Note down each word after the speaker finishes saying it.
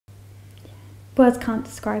Words can't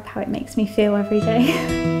describe how it makes me feel every day.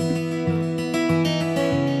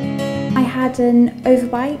 I had an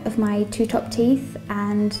overbite of my 2 top teeth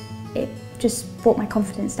and it just brought my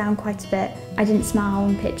confidence down quite a bit. I didn't smile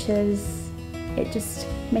in pictures, it just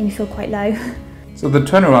made me feel quite low. So the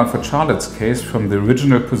turnaround for Charlotte's case from the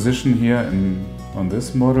original position here on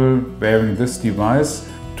this model, wearing this device,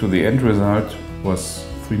 to the end result was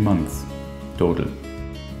 3 months total.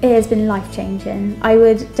 It has been life-changing. I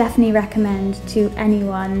would definitely recommend to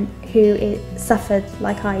anyone who suffered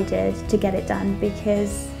like I did to get it done,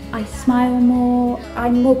 because I smile more,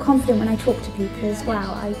 I'm more confident when I talk to people as well.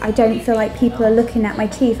 I don't feel like people are looking at my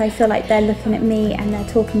teeth, I feel like they're looking at me and they're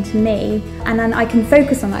talking to me, and then I can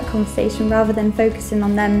focus on that conversation rather than focusing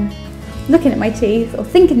on them looking at my teeth or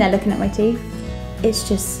thinking they're looking at my teeth. It's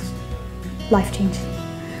just life-changing.